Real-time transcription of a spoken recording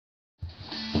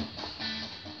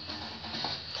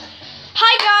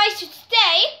Hi guys, so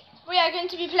today we are going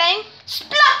to be playing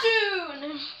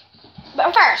Splatoon!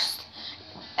 But first,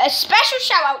 a special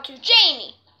shout out to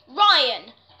Jamie,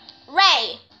 Ryan,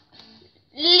 Ray,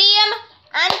 Liam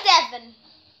and Devon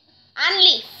and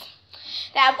Leaf.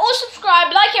 They have all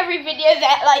subscribed, like every video,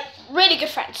 they're like really good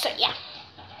friends, so yeah.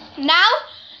 Now,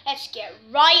 let's get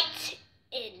right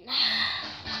in.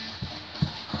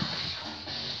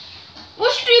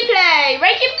 What should we play?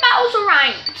 Ranking battles or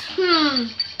ranked?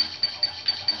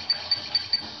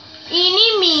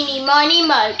 Eeny, meeny, miny,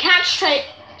 mo. Catch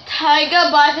tiger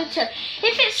by the toe.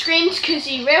 If it screams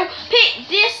koozie real, pick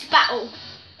this battle.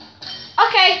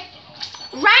 Okay,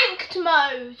 ranked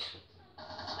mode.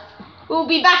 We'll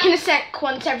be back in a sec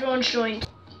once everyone's joined.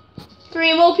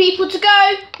 3 more people to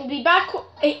go. We'll be back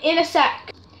in a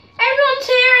sec. Everyone's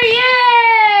here,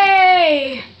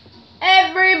 yay!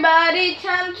 Everybody,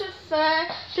 time to play.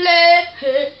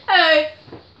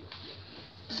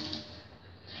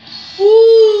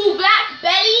 Ooh, black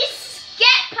belly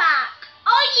scat pack.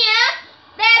 Oh yeah,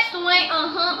 that's the way. I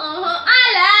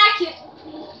like it.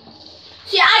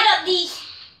 See, I got these.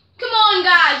 Come on,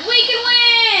 guys, we can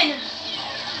win.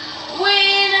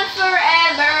 Win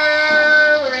forever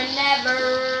and ever.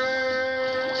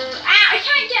 Ah, I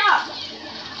can't get up.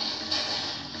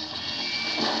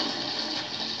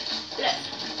 Look.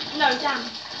 No, damn.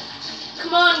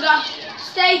 Come on, guys,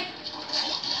 stay.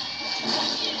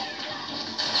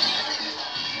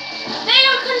 They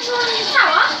are controlling the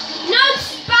tower. No,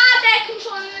 Splat, they're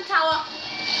controlling the tower.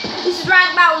 This is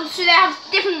ranked battles, so they have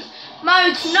different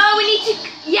modes. No, we need to.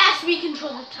 Yes, we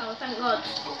control the tower. Thank God.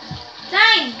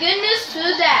 Thank goodness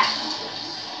for that.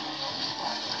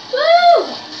 Woo!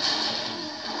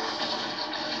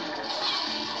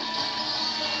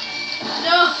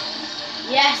 No.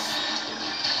 Yes.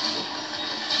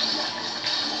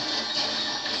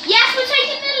 Yes, we're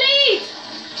taking the lead.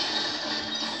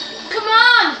 Come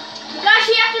on. Guys,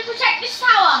 we have to protect this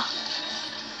tower.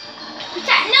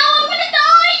 Protect. No, I'm gonna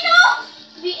die. No.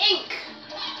 The ink.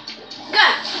 Go.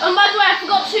 And by the way, I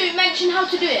forgot to mention how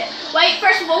to do it. Wait,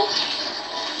 first of all.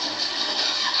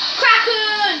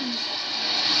 Kraken.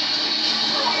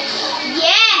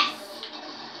 Yes.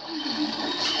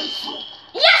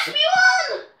 Yes, we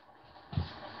won.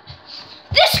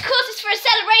 This causes for a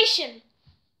celebration.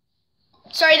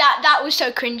 Sorry, that was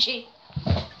so cringy.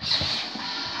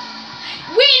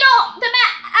 We knocked the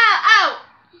mat out.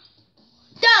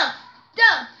 Done.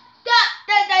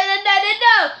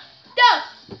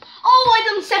 Oh, I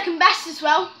done second best as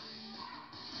well.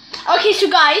 Okay, so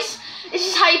guys, this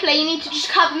is how you play. You need to just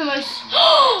cover the most. 2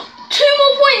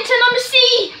 more points and I'm a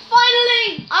C.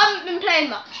 Finally. I haven't been playing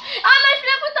much. And I've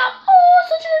leveled up. Oh,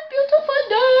 such a beautiful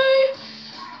day.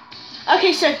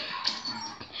 Okay, so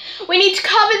we need to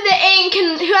cover the ink,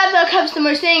 and whoever covers the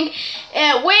most ink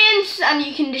wins, and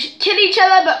you can just kill each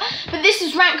other, but this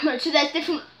is rank mode, so there's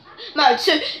different modes.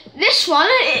 So this one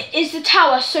is the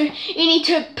tower, so you need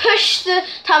to push the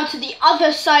tower to the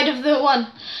other side of the one,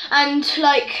 and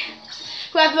like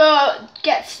whoever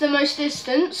gets the most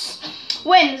distance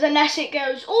wins, unless it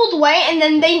goes all the way and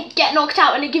then they get knocked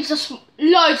out, and it gives us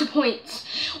loads of points,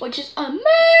 which is amazing.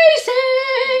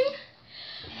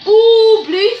 Ooh,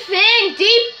 blue thing,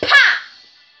 deep pat.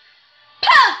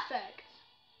 Perfect.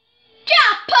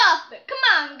 Yeah, perfect. Come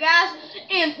on, guys.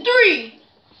 In 3, 2.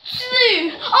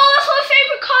 Oh, that's my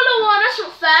favourite colour one. That's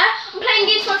not fair. I'm playing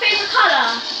against my favourite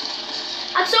colour.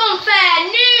 That's unfair.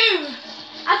 No.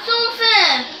 That's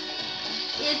unfair.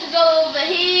 You have to go over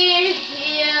here,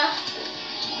 here.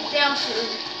 Down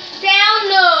through. Down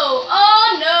low. Oh,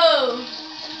 no.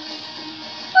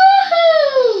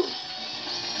 Woohoo.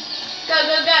 Go,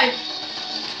 go, go. And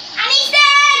he's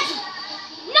dead!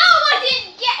 No, I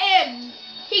didn't get him.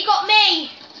 He got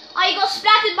me. I got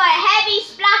splattered by a heavy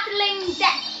splattering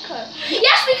decker.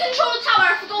 Yes, we control the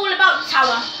tower. I forgot all about the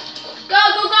tower. Go,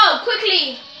 go, go,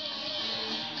 quickly.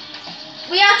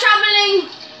 We are traveling.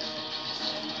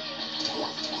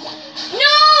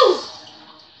 No!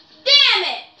 Damn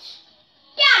it.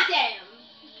 God damn.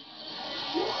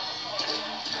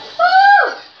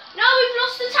 Woo! No, we've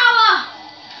lost the tower.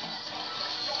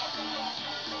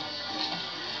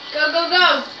 Go, go,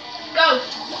 go. Go.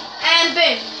 And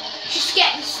boom. Just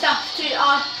get the stuff to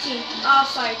our team, our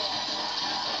side.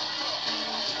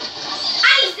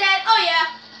 And he's dead. Oh, yeah.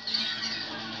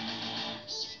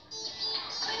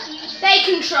 They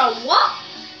control what?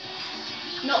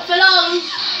 Not for long.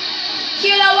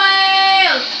 Killer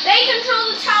whale. They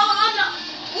control the tower. I'm not.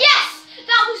 Yes!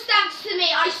 That was thanks to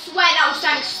me. I swear that was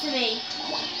thanks to me.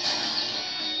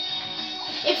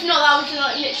 If not, that was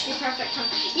not literally perfect time.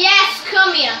 Yes,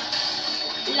 come here.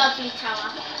 Lovely tower.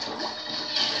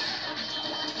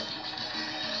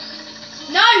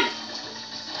 No!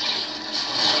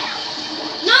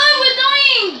 No, we're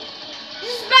dying!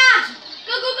 This is bad!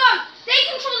 Go, go, go! They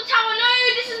control the tower! No,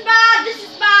 this is bad! This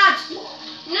is bad!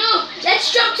 No!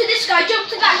 Let's jump to this guy, jump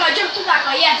to that guy, jump to that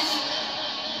guy, yes!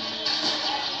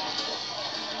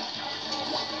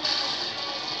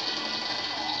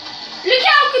 Look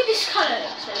how good this colour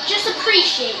looks though. Just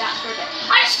appreciate that for a bit.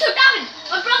 I just killed David!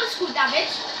 My brother's called David.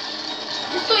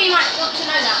 Just thought you might want to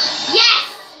know that.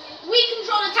 Yes! We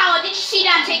control the tower. Did you see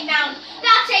that takedown?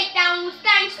 That takedown was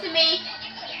thanks to me.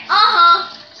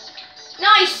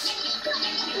 Nice.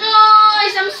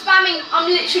 Nice. I'm spamming. I'm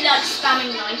literally like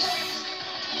spamming nice.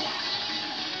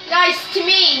 Guys, to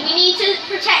me. We need to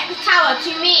protect the tower.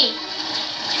 To me.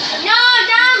 No,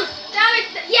 damn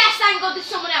it. Yes, thank God there's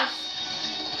someone else.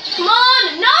 Come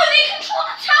on. No, they control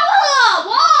the tower.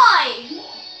 Why?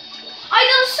 I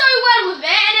done so well with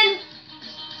it and then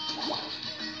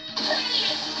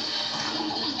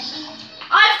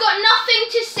I've got nothing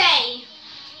to say.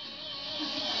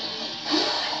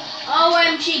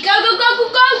 OMG. Go, go, go, go,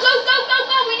 go, go, go, go,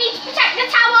 go. We need to protect the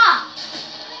tower.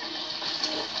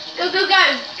 Go, go, go.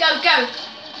 Go, go.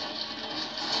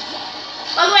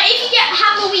 By the way, if you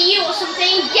have a Wii U or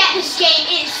something, get this game.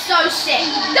 It's so sick.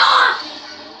 Ah!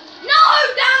 No,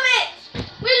 damn it.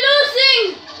 We're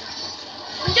losing.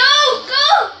 No, go.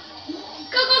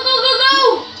 Go, go, go, go, go.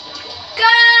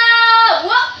 Go.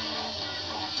 What?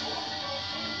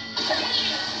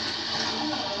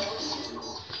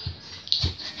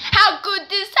 How could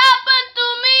this happen to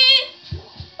me?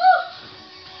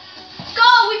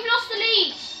 Go, we've lost the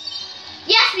lead.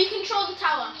 Yes, we control the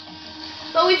tower.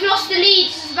 But we've lost the lead,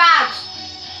 this is bad.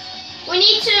 We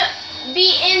need to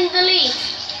be in the lead.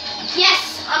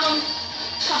 Yes, I'm on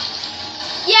top.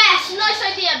 Yes, nice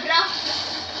idea, bruh.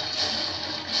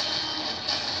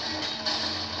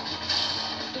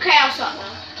 Okay, I'll start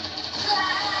now.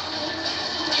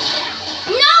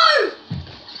 No!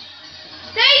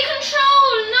 They control!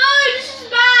 No, this is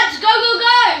bad! Go, go,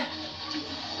 go!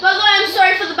 By the way, I'm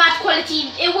sorry for the bad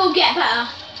quality. It will get better.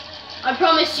 I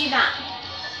promise you that.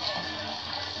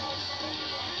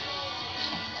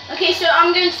 Okay, so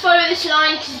I'm going to follow this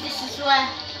line because this is where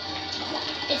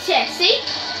it's here. See?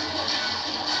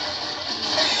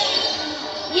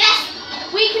 Yes!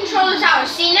 We control the tower.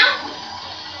 See now?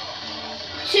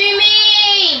 To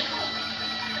me!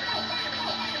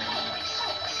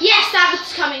 Yes,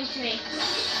 David's coming to me.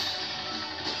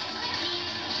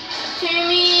 To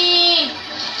me!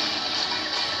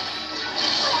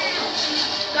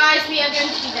 Guys, we are going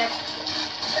to be dead.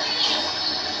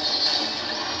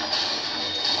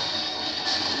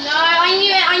 No, I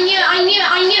knew it, I knew it, I knew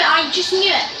it, I knew it, I just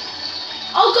knew it.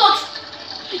 Oh God!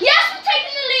 Yes, we're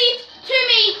taking the lead! To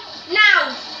me!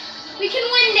 Now! We can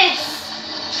win this!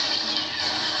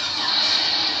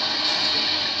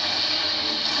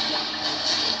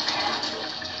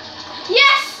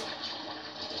 Yes!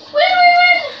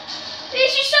 Win!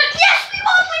 This is so... Yes, we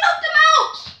won! We knocked them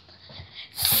out!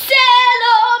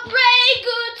 Celebrate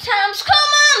good times!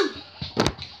 Come on!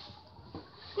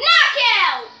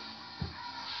 Knockout!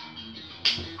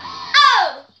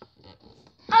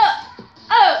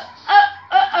 Oh!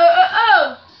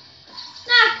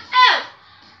 Knock out!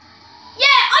 Yeah,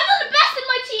 I got the best in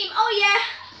my team! Oh yeah!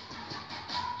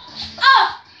 Oh!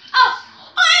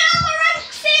 I am a rank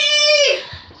C!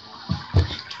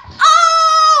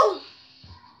 Oh!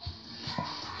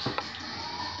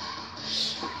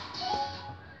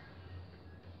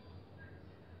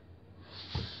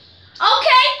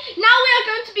 Okay, now we are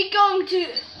going to be going to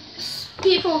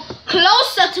people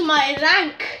closer to my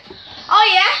rank. Oh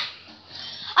yeah?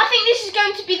 I think this is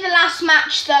going to be the last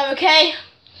match though, okay?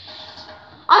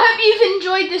 I hope you've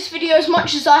enjoyed this video as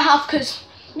much as I have because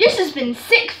this has been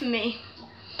sick for me.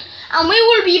 And we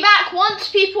will be back once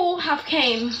people have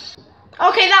came.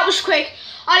 Okay, that was quick.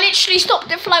 I literally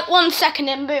stopped it for like 1 second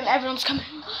and boom, everyone's coming.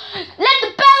 Let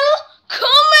the bell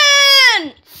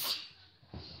commence!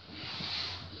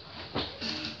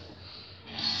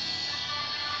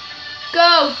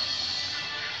 Go.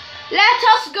 Let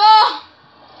us go.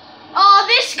 Oh,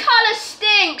 this colour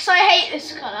stinks. I hate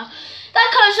this colour.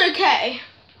 That colour's okay.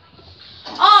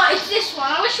 Oh, it's this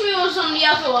one. I wish we was on the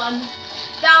other one.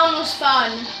 That one was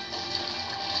fun.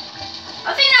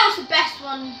 I think that was the best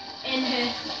one in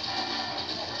here.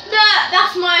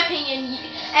 That's my opinion.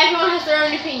 Everyone has their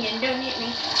own opinion. Don't mute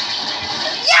me.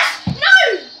 Yes! No!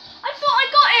 I thought I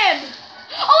got him.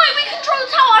 Oh wait, we control the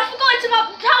tower. I forgot it's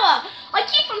about the tower. I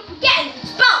keep on forgetting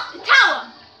it's about the tower.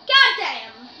 God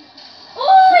damn.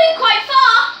 Oh, you're quite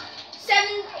far.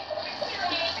 7.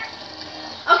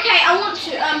 Okay, I want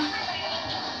to.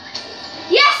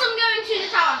 Yes, I'm going to the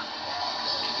tower.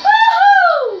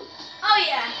 Woohoo! Oh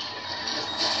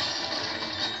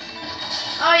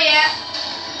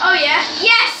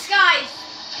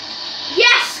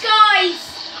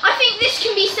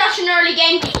such an early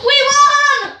game. We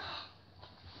won!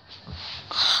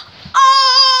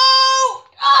 Oh!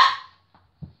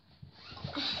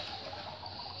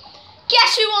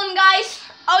 Guess who won, guys?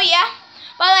 Oh yeah.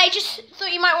 By the way, just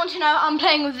thought you might want to know, I'm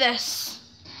playing with this.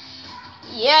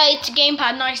 Yeah, it's a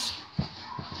gamepad, nice.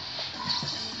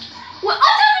 Well,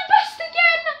 I done it best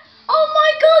again! Oh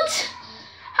my god!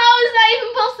 How is that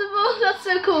even possible? That's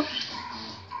so cool.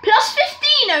 Plus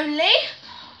 15 only?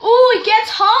 Oh, it gets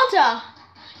harder.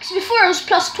 Because before it was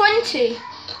plus 20.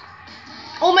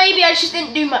 Or maybe I just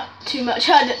didn't do too much,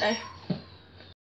 I don't know.